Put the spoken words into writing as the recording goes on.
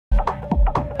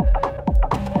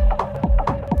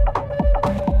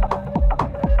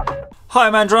Hi,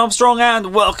 I'm Andrew Armstrong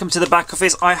and welcome to the back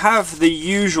office. I have the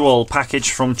usual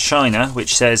package from China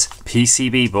which says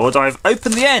PCB board. I've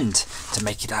opened the end to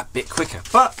make it that bit quicker,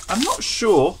 but I'm not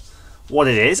sure what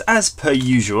it is, as per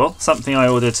usual. Something I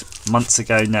ordered months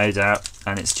ago, no doubt,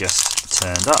 and it's just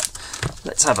turned up.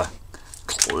 Let's have a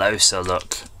closer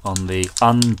look on the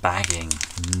unbagging.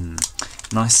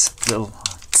 Nice little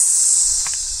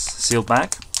sealed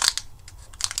bag.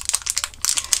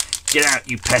 Get out,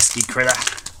 you pesky critter.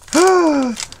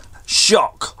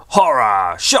 Shock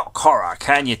horror,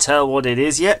 can you tell what it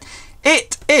is yet?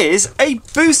 It is a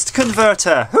boost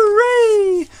converter.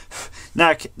 Hooray!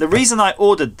 Now, the reason I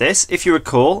ordered this, if you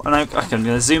recall, and I'm going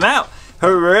to zoom out,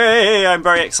 hooray, I'm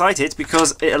very excited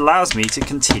because it allows me to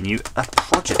continue a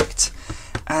project.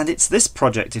 And it's this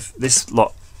project, if this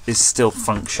lot is still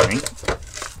functioning.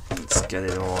 Let's get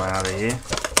it all out of here.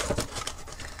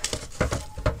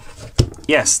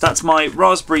 Yes, that's my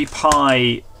Raspberry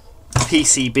Pi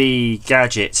PCB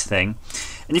gadget thing,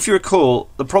 and if you recall,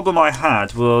 the problem I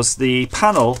had was the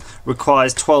panel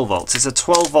requires 12 volts. It's a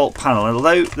 12 volt panel, and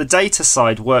although the data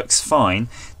side works fine,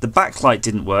 the backlight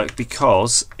didn't work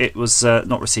because it was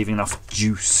not receiving enough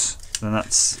juice, and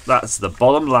that's the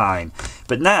bottom line.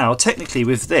 But now technically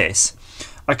with this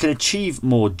I can achieve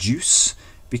more juice,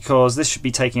 because this should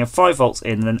be taking a 5 volts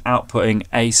in and then outputting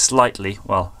a slightly,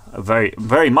 well, a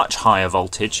very much higher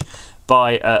voltage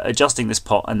by adjusting this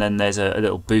pot, and then there's a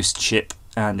little boost chip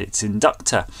and its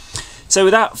inductor. So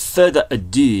without further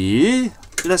ado,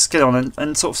 let's get on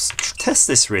and sort of test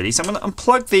this really. So I'm going to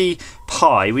unplug the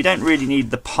Pi. We don't really need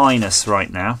the Pinus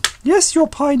right now. Yes, your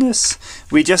Pinus.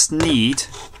 We just need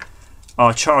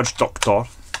our charge doctor.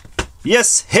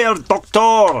 Yes, Herr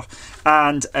Doctor!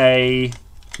 And a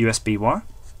USB wire.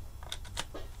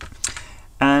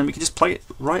 And we can just plug it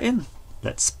right in.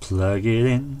 Let's plug it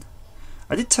in.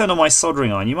 I did turn on my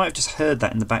soldering iron. You might have just heard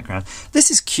that in the background. This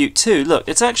is cute too. Look,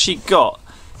 it's actually got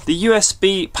the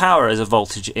USB power as a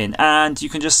voltage in, and you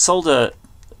can just solder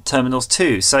terminals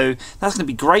too. So that's going to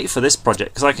be great for this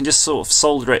project, because I can just sort of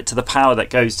solder it to the power that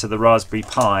goes to the Raspberry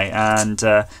Pi and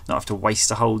not have to waste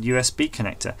a whole USB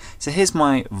connector. So here's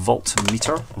my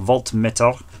voltmeter,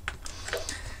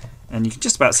 and you can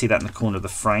just about see that in the corner of the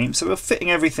frame. So we're fitting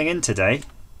everything in today.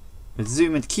 We're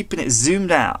zooming, keeping it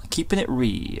zoomed out, keeping it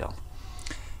real.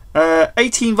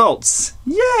 18 volts.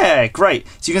 Yeah, great.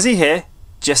 So you can see here,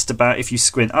 just about, if you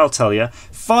squint, I'll tell you,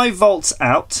 5 volts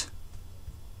out,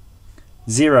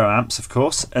 0 amps of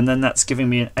course, and then that's giving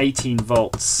me an 18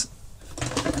 volts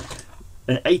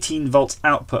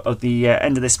output of the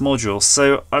end of this module.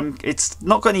 So it's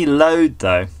not got any load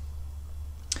though.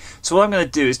 So what I'm going to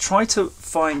do is try to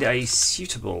find a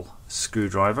suitable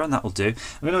screwdriver, and that will do.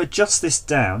 I'm going to adjust this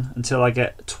down until I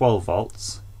get 12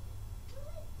 volts.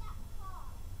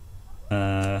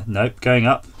 Nope, going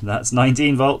up. That's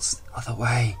 19 volts. Other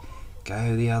way.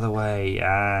 Go the other way.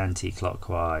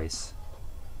 Anti-clockwise.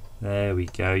 There we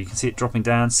go. You can see it dropping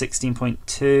down.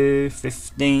 16.2,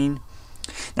 15.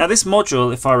 Now this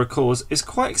module, if I recall, is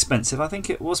quite expensive. I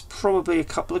think it was probably a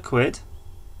couple of quid.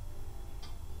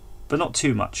 But not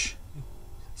too much.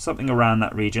 Something around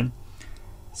that region.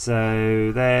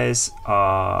 So there's come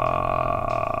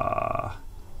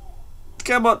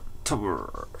on,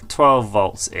 12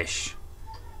 volts-ish.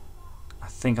 I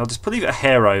think I'll just leave it a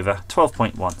hair over,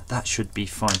 12.1. That should be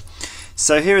fine.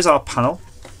 So here is our panel,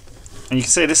 and you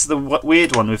can see this is the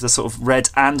weird one with the sort of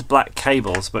red and black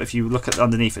cables. But if you look at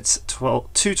underneath, it's 2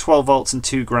 12 volts and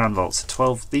 2 ground volts.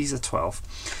 12. These are 12.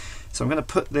 So I'm going to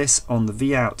put this on the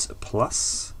Vout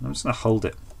plus. I'm just going to hold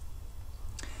it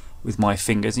with my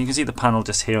fingers, and you can see the panel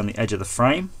just here on the edge of the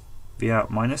frame. Vout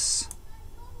minus.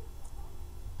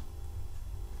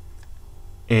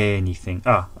 Anything.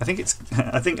 I think it's.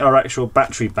 I think our actual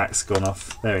battery back's gone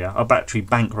off. There we are. Our battery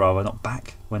bank, rather, not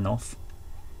back, went off.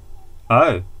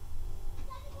 Oh.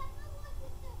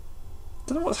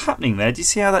 Don't know what's happening there. Do you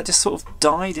see how that just sort of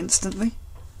died instantly?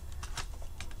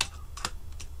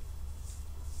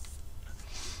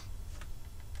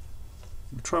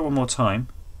 We'll try one more time.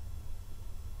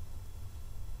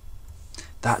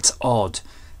 That's odd.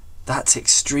 That's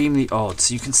extremely odd.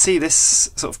 So you can see this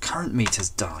sort of current meter's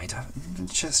died.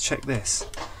 Let's just check this.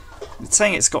 It's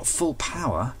saying it's got full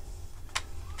power.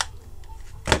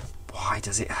 Why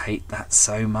does it hate that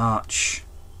so much?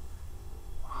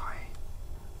 Why?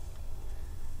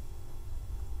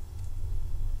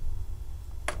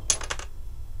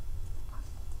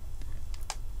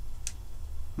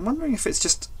 I'm wondering if it's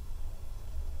just...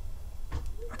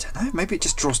 I don't know, maybe it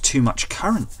just draws too much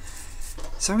current.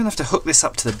 So I'm going to have to hook this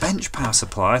up to the bench power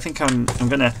supply. I think I'm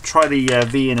going to try the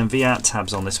V in and V out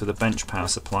tabs on this with a bench power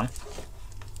supply.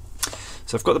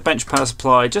 So I've got the bench power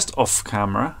supply just off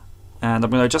camera, and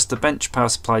I'm going to adjust the bench power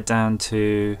supply down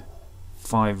to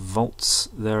 5 volts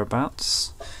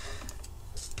thereabouts.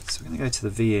 So we're going to go to the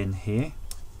V in here.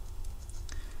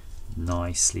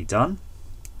 Nicely done.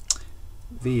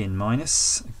 V in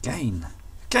minus, again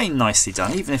nicely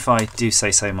done, even if I do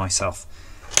say so myself.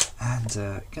 And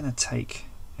going to take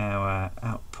our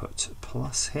output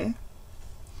plus here.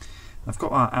 I've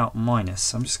got our out minus,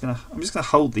 so I'm just gonna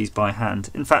hold these by hand.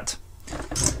 In fact, I'm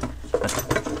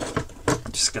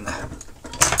just gonna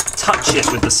touch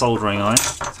it with the soldering iron.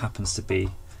 It happens to be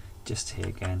just here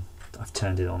again. I've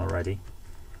turned it on already.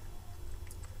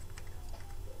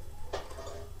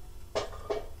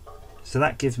 So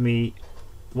that gives me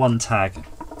one tag.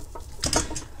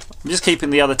 I'm just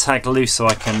keeping the other tag loose so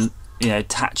I can, you know,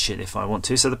 attach it if I want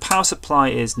to. So the power supply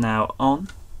is now on.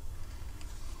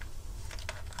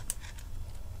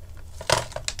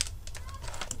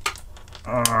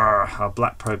 Our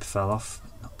black probe fell off.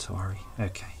 Not to worry.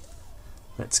 Okay,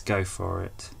 let's go for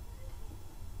it.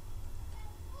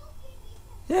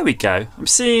 There we go. I'm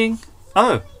seeing.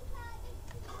 Oh,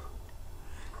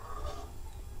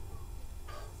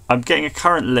 I'm getting a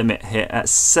current limit here at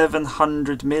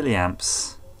 700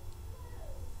 milliamps.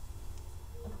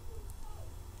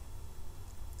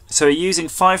 So we're using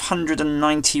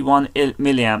 591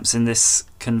 milliamps in this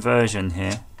conversion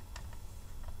here.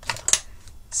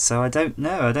 So I don't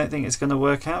know. I don't think it's going to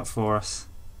work out for us.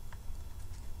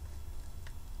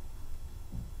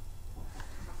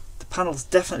 The panel's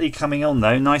definitely coming on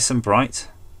though, nice and bright.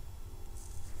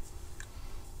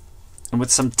 And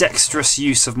with some dexterous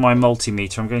use of my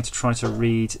multimeter, I'm going to try to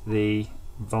read the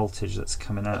voltage that's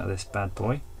coming out of this bad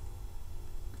boy.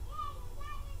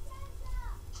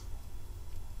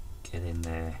 Get in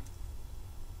there.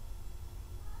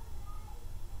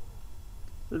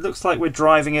 It looks like we're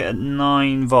driving it at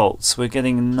 9 volts. We're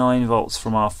getting 9 volts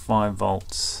from our 5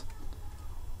 volts.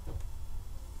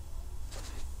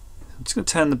 I'm just going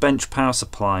to turn the bench power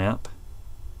supply up.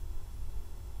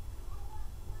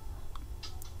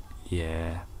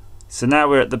 Yeah. So now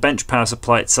we're at the bench power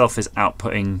supply itself is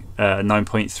outputting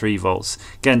 9.3 volts.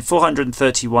 Again,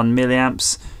 431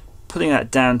 milliamps. Putting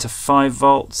that down to 5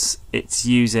 volts, it's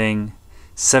using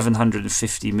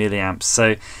 750 milliamps.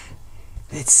 So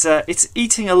it's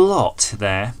eating a lot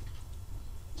there.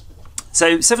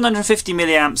 So 750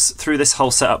 milliamps through this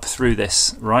whole setup through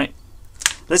this, right?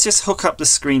 Let's just hook up the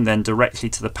screen then directly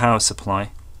to the power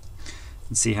supply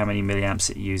and see how many milliamps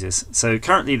it uses. So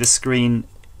currently the screen,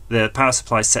 the power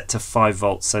supply is set to 5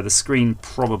 volts, so the screen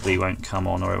probably won't come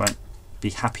on, or it won't be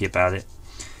happy about it,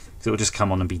 because it will just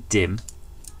come on and be dim.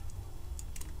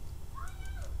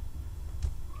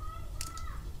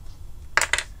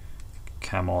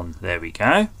 Come on, there we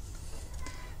go.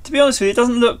 To be honest with you, it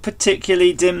doesn't look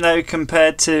particularly dim though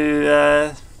compared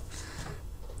to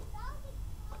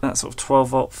that sort of 12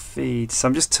 volt feed. So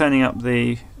I'm just turning up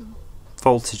the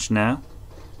voltage now.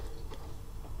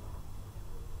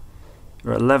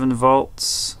 We're at 11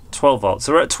 volts, 12 volts.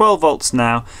 So we're at 12 volts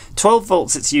now. 12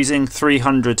 volts, it's using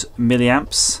 300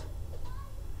 milliamps.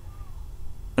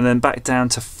 And then back down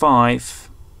to 5,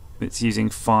 it's using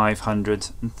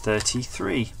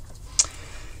 533.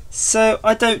 So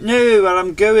I don't know where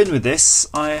I'm going with this.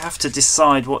 I have to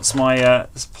decide what's my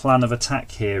plan of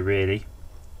attack here, really.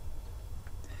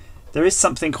 There is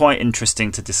something quite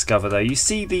interesting to discover though. You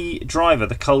see the driver,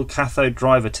 the cold cathode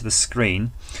driver to the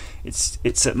screen. It's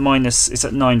at 9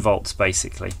 volts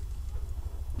basically.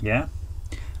 Yeah.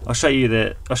 I'll show you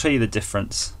the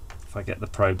difference if I get the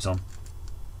probes on.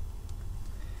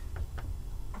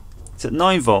 It's at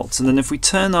 9 volts, and then if we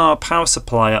turn our power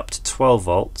supply up to 12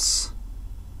 volts,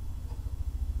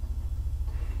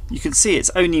 you can see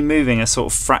it's only moving a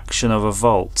sort of fraction of a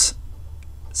volt.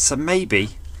 So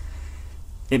maybe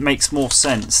it makes more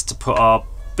sense to put our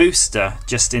booster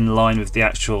just in line with the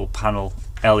actual panel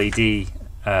LED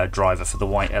driver for the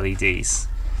white LEDs,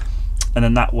 and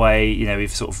then that way, you know,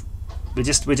 we're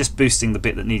just boosting the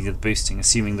bit that needed boosting,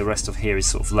 assuming the rest of here is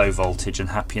sort of low voltage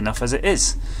and happy enough as it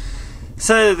is.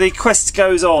 So the quest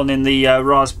goes on in the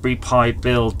Raspberry Pi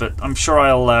build, but I'm sure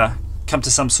I'll come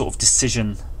to some sort of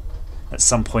decision at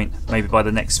some point, maybe by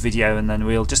the next video, and then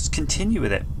we'll just continue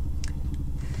with it.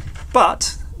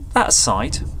 But that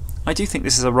aside, I do think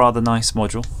this is a rather nice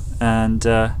module, and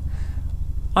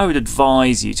I would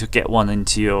advise you to get one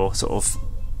into your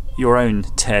your own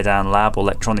teardown lab or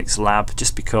electronics lab,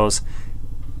 just because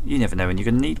you never know when you're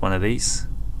going to need one of these.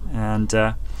 And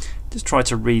just try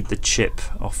to read the chip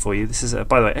off for you. This is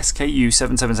by the way, SKU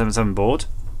 7777 board,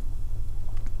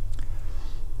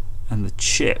 and the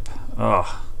chip,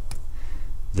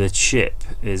 the chip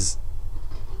is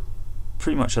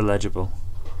pretty much illegible.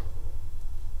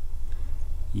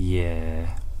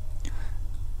 Yeah.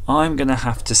 I'm going to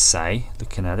have to say,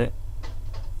 looking at it,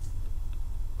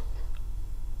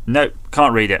 nope,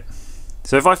 can't read it.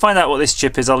 So if I find out what this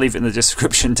chip is, I'll leave it in the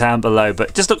description down below.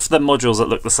 But just look for the modules that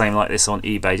look the same like this on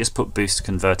eBay. Just put boost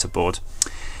converter board.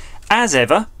 As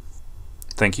ever,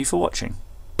 thank you for watching.